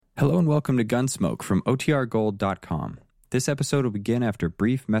Hello and welcome to Gunsmoke from OTRGold.com. This episode will begin after a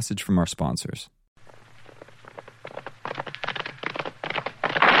brief message from our sponsors.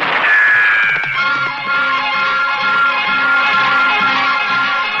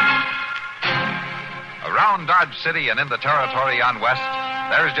 Around Dodge City and in the territory on West,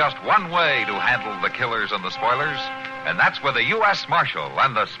 there's just one way to handle the killers and the spoilers, and that's with a U.S. Marshal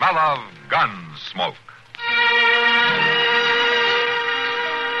and the smell of gun smoke.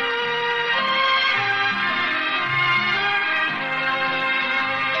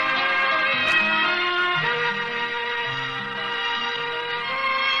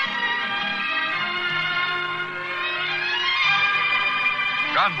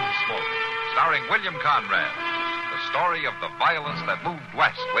 Gunsmoke, starring William Conrad. The story of the violence that moved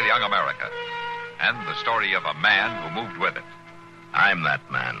west with young America. And the story of a man who moved with it. I'm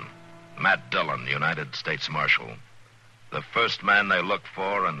that man. Matt Dillon, United States Marshal. The first man they look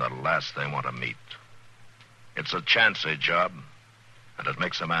for and the last they want to meet. It's a chancy job, and it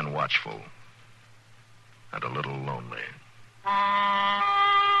makes a man watchful. And a little lonely.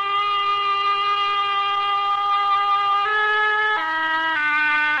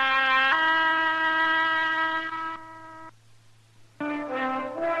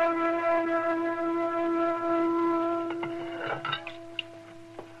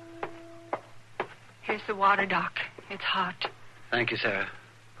 Here's the water, Doc. It's hot. Thank you, Sarah.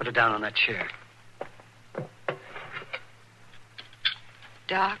 Put it down on that chair.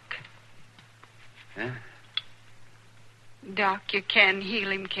 Doc. Yeah? Doc, you can heal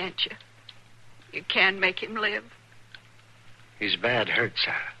him, can't you? You can make him live. He's bad hurt,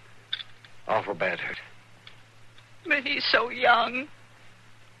 Sarah. Awful bad hurt. But he's so young.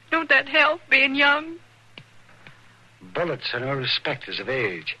 Don't that help, being young? Bullets are no respecters of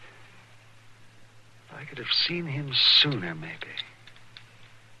age. I could have seen him sooner, maybe.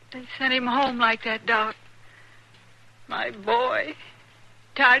 They sent him home like that, Doc. My boy,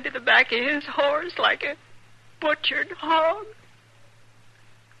 tied to the back of his horse like a butchered hog.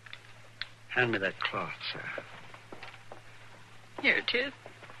 Hand me that cloth, Sarah. Here it is.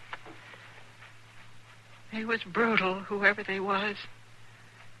 They was brutal, whoever they was.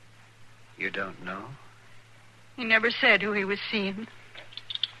 You don't know? He never said who he was seeing.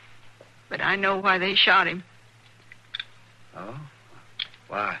 But I know why they shot him. Oh?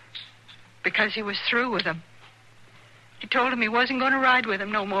 Why? Because he was through with them. He told him he wasn't going to ride with him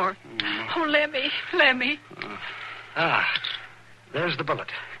no more. Oh, Lemmy. There's the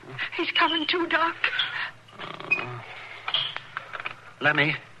bullet. He's coming too, Doc.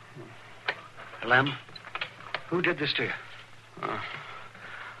 Lemmy. Lem, who did this to you?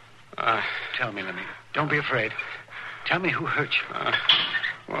 Tell me, Lemmy. Don't be afraid. Tell me who hurt you.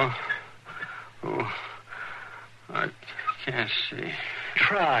 I can't see.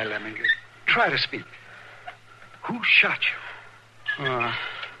 Try, Lemmy. Try to speak. Who shot you?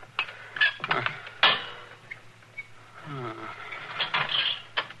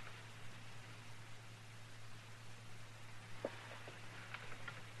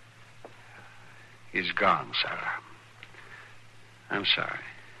 He's gone, Sarah. I'm sorry.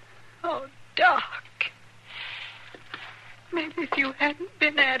 Oh, Doc. Maybe if you hadn't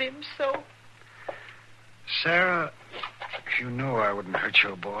been at him so... Sarah, you know I wouldn't hurt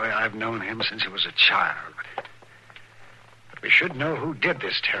your boy. I've known him since he was a child. But we should know who did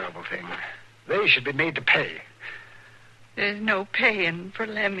this terrible thing. They should be made to pay. There's no paying for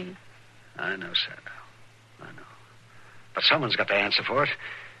Lemmy. I know, Sarah. I know. But someone's got to answer for it.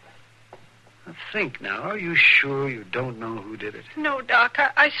 Now, think now. Are you sure you don't know who did it? No, Doc.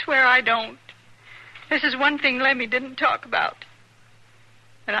 I swear I don't. This is one thing Lemmy didn't talk about.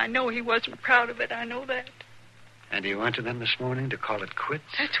 And I know he wasn't proud of it. I know that. And he went to them this morning to call it quits?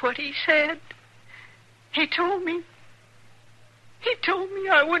 That's what he said. He told me. He told me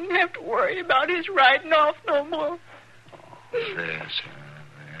I wouldn't have to worry about his riding off no more. Oh, there,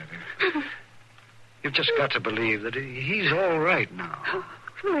 Sarah. There. You've just got to believe that he's all right now.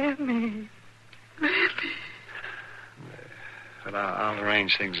 Lemmy. Well, I'll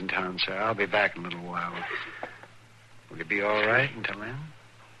arrange things in town, sir. I'll be back in a little while. Will you be all right until then?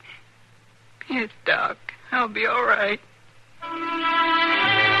 Yes, Doc. I'll be all right.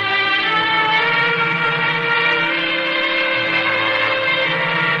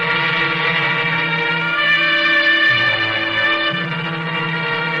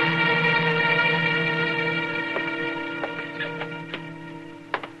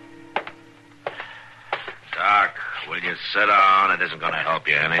 Doc, will you sit down? It isn't going to help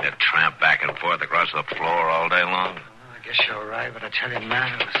you any to tramp back and forth across the floor all day long. I guess you're right, but I tell you,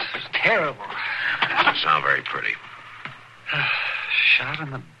 Matt, it was terrible. Doesn't sound very pretty. Shot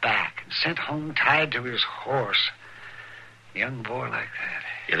in the back and sent home tied to his horse. A young boy like that.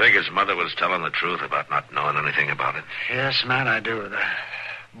 You think his mother was telling the truth about not knowing anything about it? Yes, man, I do. The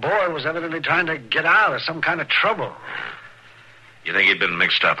boy was evidently trying to get out of some kind of trouble. You think he'd been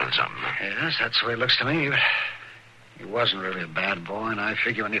mixed up in something? Yes, that's the way it looks to me. He wasn't really a bad boy, and I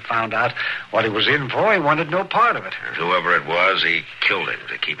figure when he found out what he was in for, he wanted no part of it. Whoever it was, he killed him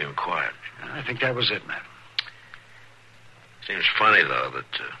to keep him quiet. I think that was it, man. Seems funny, though, that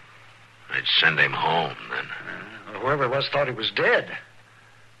they'd send him home then. Whoever it was thought he was dead.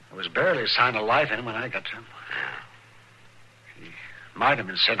 There was barely a sign of life in him when I got to him. Yeah. He might have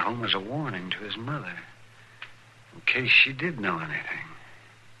been sent home as a warning to his mother, in case she did know anything.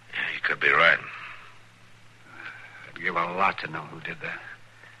 Yeah, you could be right. I'd give a lot to know who did that.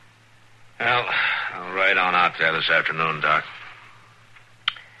 Well, I'll ride on out there this afternoon, Doc.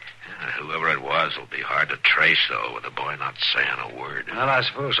 Whoever it was will be hard to trace, though, with the boy not saying a word. Well, I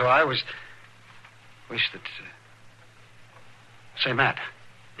suppose so. I wish that... Say, Matt.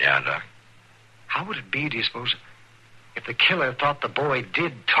 Yeah, Doc? How would it be, do you suppose, if the killer thought the boy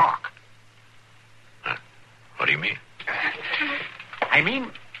did talk? Huh? What do you mean? I mean,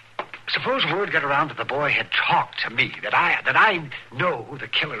 suppose word got around that the boy had talked to me, that I know who the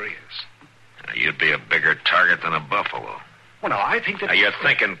killer is. You'd be a bigger target than a buffalo. Well, no, I think that... Now, you're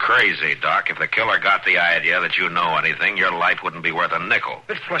thinking crazy, Doc. If the killer got the idea that you know anything, your life wouldn't be worth a nickel.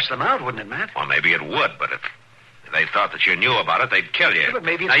 It'd flush them out, wouldn't it, Matt? Well, maybe it would, but if they thought that you knew about it, they'd kill you. Yeah, but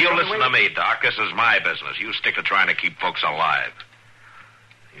maybe it's now, you the listen way... to me, Doc. This is my business. You stick to trying to keep folks alive.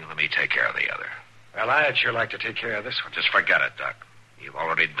 You let me take care of the other. Well, I'd sure like to take care of this one. Just forget it, Doc. You've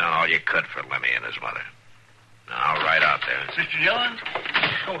already done all you could for Lemmy and his mother. Now, I'll ride out there. Mr. Dillon?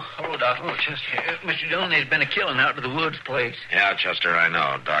 Oh, hello, Doc. Oh, Chester. Mr. Dillon, there's been a killing out to the woods place. Yeah, Chester, I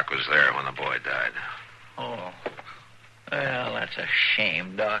know. Doc was there when the boy died. Oh. Well, that's a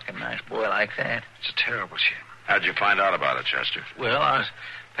shame, Doc. A nice boy like that. It's a terrible shame. How'd you find out about it, Chester? Well, I was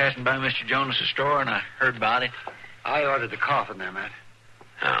passing by Mr. Jonas's store, and I heard about it. I ordered the coffin there, Matt.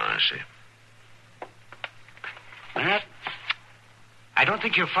 Oh, I see. Matt, I don't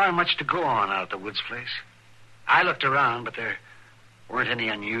think you'll find much to go on out at the woods place. I looked around, but there weren't any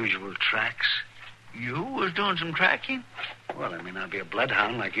unusual tracks. You was doing some tracking? Well, I may not be a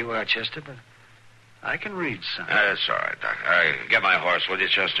bloodhound like you are, Chester, but I can read some. That's all right, Doc. Get my horse, will you,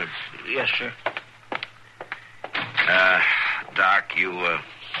 Chester? Yes, sir. Doc, you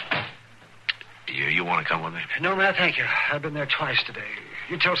want to come with me? No, Matt, thank you. I've been there twice today.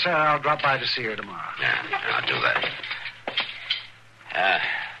 You tell Sarah I'll drop by to see her tomorrow. Yeah, I'll do that.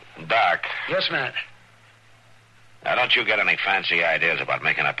 Doc. Yes, Matt. Now, don't you get any fancy ideas about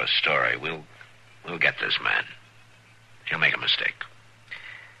making up a story. We'll get this man. He'll make a mistake.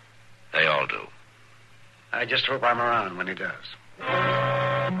 They all do. I just hope I'm around when he does.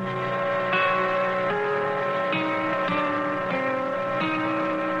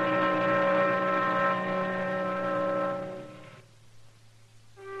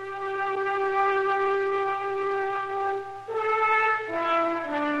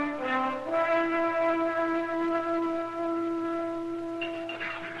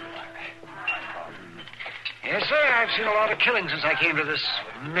 Yes, sir, I've seen a lot of killing since I came to this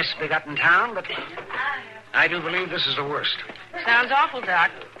misbegotten town, but I do believe this is the worst. Sounds awful, Doc.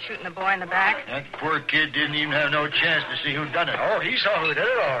 Shooting the boy in the back. That poor kid didn't even have no chance to see who done it. Oh, he saw who did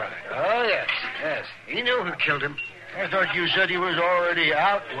it, all right. Oh, yes. He knew who killed him. I thought you said he was already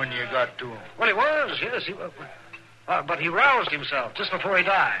out when you got to him. Well, he was, yes. But he roused himself just before he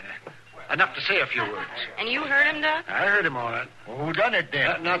died. Enough to say a few words. And you heard him, Doc? I heard him all right. Well, who done it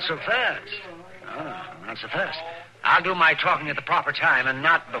then? Not so fast. No, not so fast. I'll do my talking at the proper time and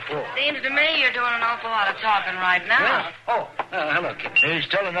not before. Seems to me you're doing an awful lot of talking right now. Yeah. Oh, hello, kid. He's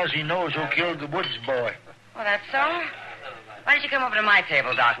telling us he knows who killed the Woods boy. Well, that's so. Why don't you come over to my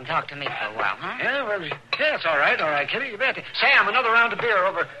table, Doc, and talk to me for a while, huh? Yeah, well, yeah, it's all right, Kitty. You bet. Sam, another round of beer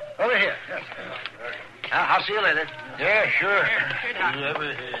over here. Yes. I'll see you later. Yeah, sure. Sure, Doc. You ever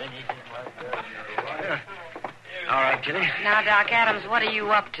hear anything like that? Yeah. All right, Kitty. Now, Doc Adams, what are you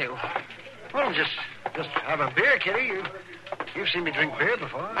up to? Well, just have a beer, Kitty. You've seen me drink beer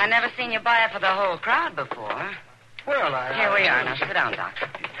before. I never seen you buy it for the whole crowd before. Well, Here we are. Now, sit down, Doc.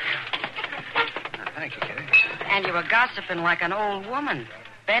 Thank you, Kitty. And you were gossiping like an old woman,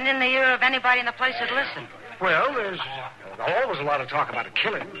 bending the ear of anybody in the place that'd listen. Well, there's always a lot of talk about a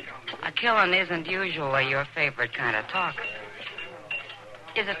killing. A killing isn't usually your favorite kind of talk.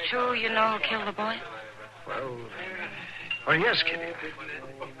 Is it true you know who killed the boy? Well, yes, Kitty.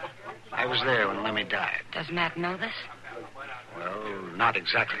 I was there when Lemmy died. Does Matt know this? Well, not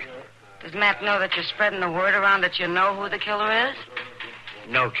exactly. Does Matt know that you're spreading the word around that you know who the killer is?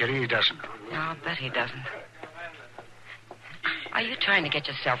 No, Kitty, he doesn't. No, I'll bet he doesn't. Are you trying to get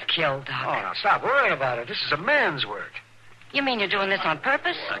yourself killed, Doc? Oh, now, stop worrying about it. This is a man's work. You mean you're doing this on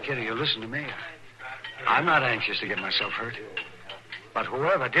purpose? Now, Kitty, you listen to me. I'm not anxious to get myself hurt. But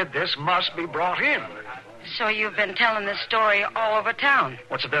whoever did this must be brought in. So you've been telling this story all over town?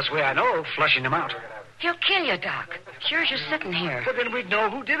 What's the best way I know of flushing him out? He'll kill you, Doc. Sure as you're sitting here. But then we'd know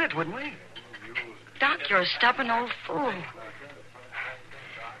who did it, wouldn't we? Doc, you're a stubborn old fool.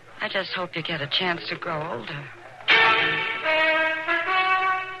 I just hope you get a chance to grow older.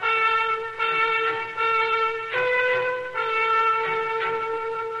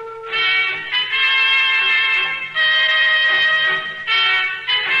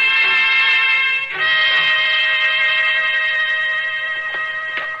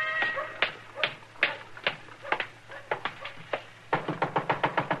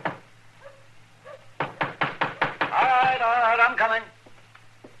 All right, I'm coming.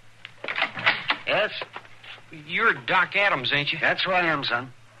 Yes? You're Doc Adams, ain't you? That's who I am,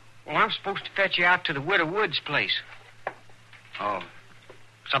 son. Well, I'm supposed to fetch you out to the Widow Woods place. Oh.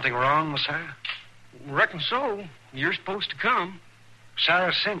 Something wrong with Sarah? Reckon so. You're supposed to come.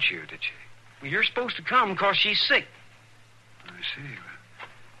 Sarah sent you, did she? Well, you're supposed to come because she's sick. I see.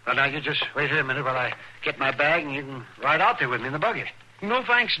 Well, now, you just wait here a minute while I get my bag and you can ride out there with me in the buggy. No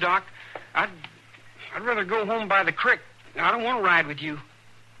thanks, Doc. I'd rather go home by the creek. I don't want to ride with you.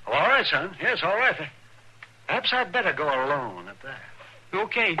 Oh, all right, son. Yes, all right. Perhaps I'd better go alone at that.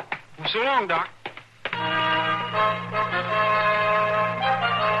 Okay. Well, so long, Doc.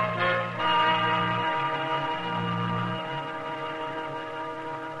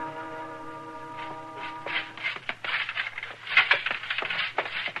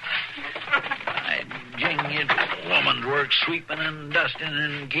 Jing, it's a woman's work sweeping and dusting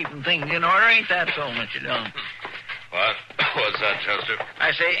and keeping things in order. Ain't that so, Mr. Dillon? What? What's that, Chester?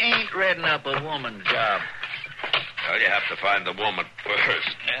 I say, ain't redding up a woman's job. Well, you have to find the woman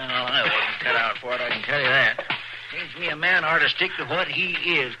first. Well, I wasn't cut out for it, I can tell you that. Seems to me a man ought to stick to what he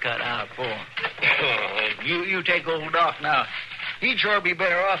is cut out for. You take old Doc now. He'd sure be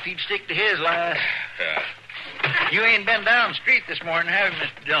better off if he'd stick to his line. Yeah. You ain't been down the street this morning, have you,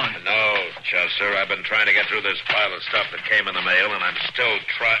 Mr. Dillon? No, Chester. I've been trying to get through this pile of stuff that came in the mail, and I'm still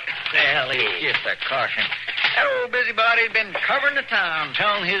trying. Well, it's just a caution. That old busybody's been covering the town,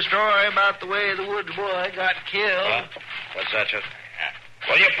 telling his story about the way the Woods boy got killed. What's that, Chester?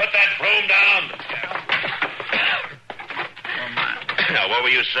 Will you put that broom down? Oh, my. Now, what were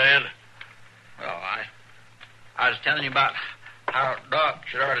you saying? Well, I was telling you about how Doc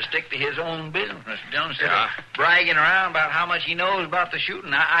should ought to stick to his own business, Mr. Dillon, instead of bragging around about how much he knows about the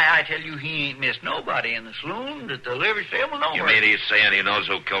shooting. I tell you, he ain't missed nobody in the saloon, at the livery stable, nowhere. You mean he's saying he knows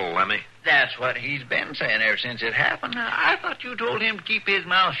who killed Lemmy? That's what he's been saying ever since it happened. I thought you told him to keep his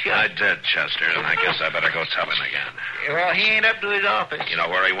mouth shut. I did, Chester, and I guess I better go tell him again. Well, he ain't up to his office. You know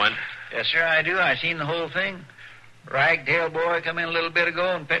where he went? Yes, sir, I do. I seen the whole thing. Ragtail boy come in a little bit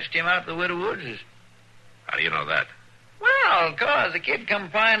ago and fetched him out to the Widow Woods. How do you know that? Well, 'cause the kid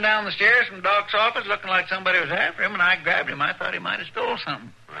come flying down the stairs from Doc's office looking like somebody was after him, and I grabbed him. I thought he might have stole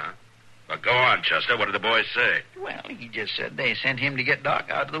something. But go on, Chester. What did the boys say? Well, he just said they sent him to get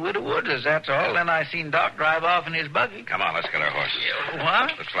Doc out to the Widow Woods, that's all. Then I seen Doc drive off in his buggy. Come on, let's get our horses.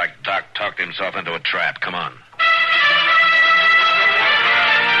 What? Looks like Doc talked himself into a trap. Come on.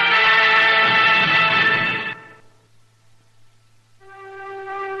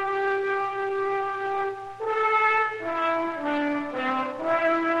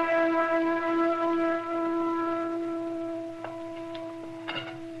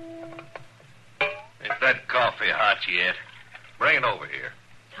 That coffee hot yet? Bring it over here.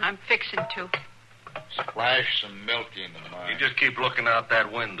 I'm fixing to. Splash some milk into mine. You just keep looking out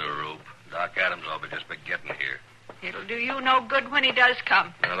that window, Rube. Doc Adams will be just be getting here. It'll do you no good when he does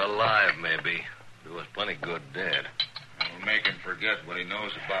come. Not alive, maybe. Do us plenty good dead. We'll make him forget what he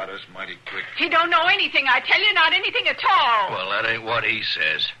knows about us mighty quick. He don't know anything, I tell you, not anything at all. Well, that ain't what he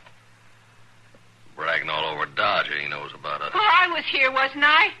says. Bragging all over Dodger he knows about us. Oh, I was here, wasn't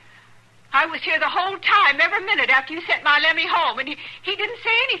I? I was here the whole time, every minute after you sent my Lemmy home, and he didn't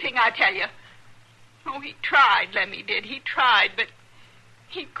say anything, I tell you. Oh, he tried, Lemmy did. He tried, but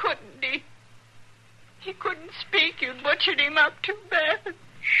he couldn't. He couldn't speak. You butchered him up too bad.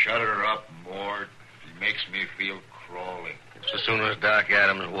 Shut her up, Mort. He makes me feel crawly. Just as soon as Doc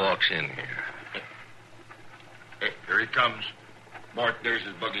Adams walks in here. Hey, here he comes. Mort, there's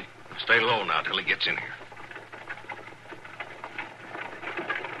his buggy. Stay low now till he gets in here.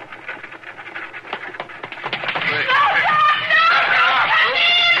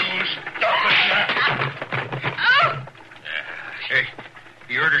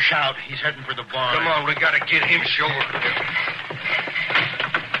 shout. He's heading for the barn. Come on, we gotta get him sure.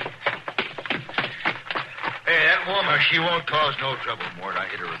 Hey, that woman, she won't cause no trouble, Mort. I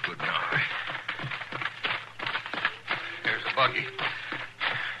hit her a good knock. There's the buggy.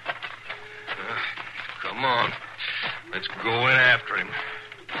 Come on. Let's go in after him.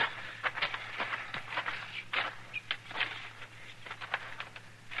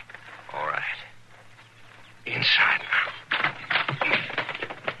 All right. Inside now.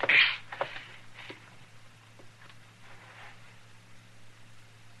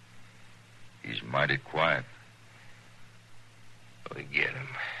 He's mighty quiet. We get him.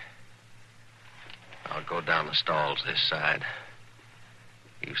 I'll go down the stalls this side.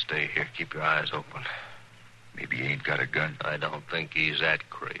 You stay here. Keep your eyes open. Maybe he ain't got a gun. I don't think he's that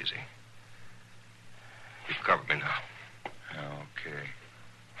crazy. You cover me now. Okay.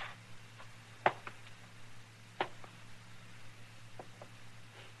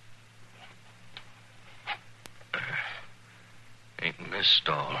 Ain't in this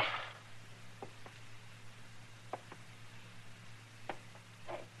stall.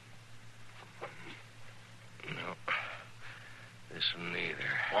 No. This one neither.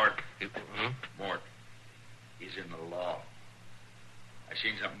 Mort. Hmm? Mort. He's in the law. I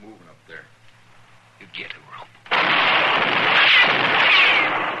seen something moving up there. You get him, Rope.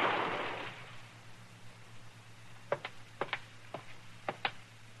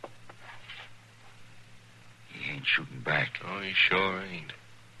 He ain't shooting back. Oh, he sure ain't.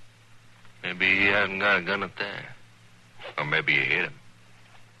 Maybe he hasn't got a gun up there. Or maybe you hit him.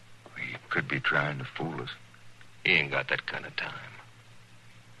 He could be trying to fool us. He ain't got that kind of time.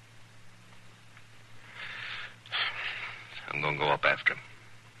 I'm gonna go up after him.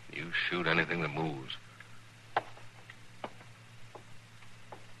 You shoot anything that moves.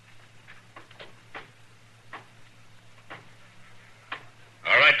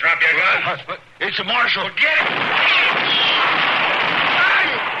 All right, drop your gun. It's a marshal. Get him!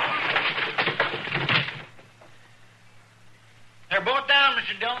 They're both down,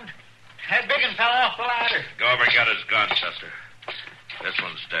 Mr. Dillon. That big one fell off the ladder. Go over and get his gun, Chester. This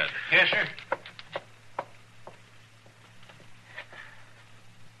one's dead. Yes, sir.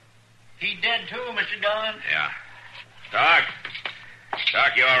 He dead too, Mr. Dillon. Yeah. Doc.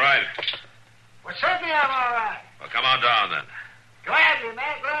 Doc, you all right? Well, certainly I'm all right. Well, come on down, then. Gladly,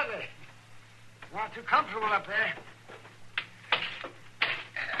 man, gladly. Not too comfortable up there.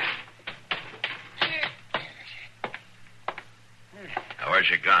 Now, where's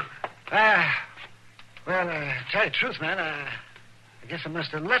your gun? Well, to tell you the truth, man, I guess I must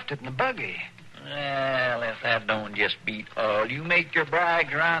have left it in the buggy. Well, if that don't just beat all. You make your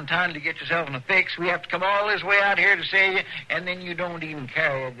brags around town to get yourself in a fix. We have to come all this way out here to save you, and then you don't even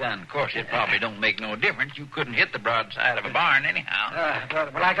carry a gun. Of course, it probably don't make no difference. You couldn't hit the broadside of a barn anyhow.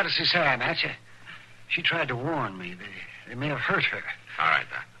 Well, I got to see Sarah, man. She tried to warn me. They may have hurt her. All right,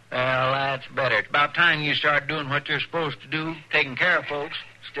 Doc. Well, that's better. It's about time you start doing what you're supposed to do, taking care of folks,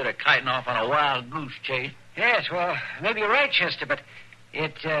 instead of kiting off on a wild goose chase. Yes, well, maybe you're right, Chester, but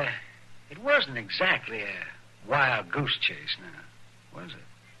it wasn't exactly a wild goose chase, now, was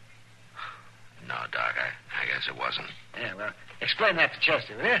it? No, Doc, I guess it wasn't. Yeah, well, explain that to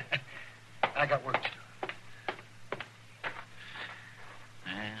Chester, will you? I got work to do.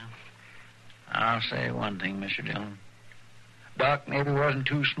 Well, I'll say one thing, Mr. Dillon. Doc maybe wasn't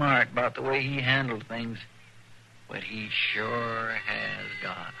too smart about the way he handled things, but he sure has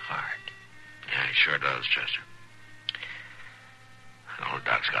got heart. Yeah, he sure does, Chester. Old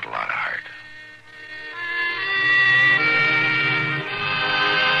Doc's got a lot of heart.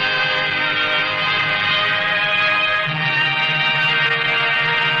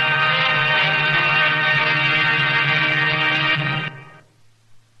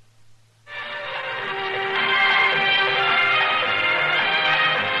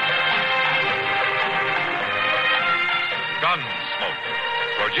 Gunsmoke.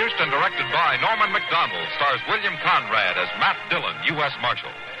 Produced and directed by Norman McDonald, stars William Conrad as Matt Dillon, U.S.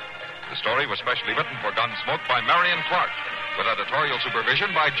 Marshal. The story was specially written for Gunsmoke by Marion Clark, with editorial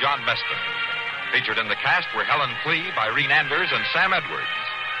supervision by John Meston. Featured in the cast were Helen Klee, Irene Anders, and Sam Edwards.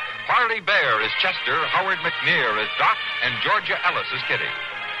 Harley Bear is Chester, Howard McNear is Doc, and Georgia Ellis is Kitty.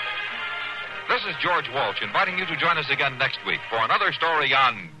 This is George Walsh inviting you to join us again next week for another story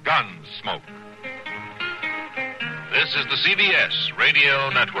on Gunsmoke. This is the CBS Radio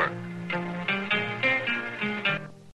Network.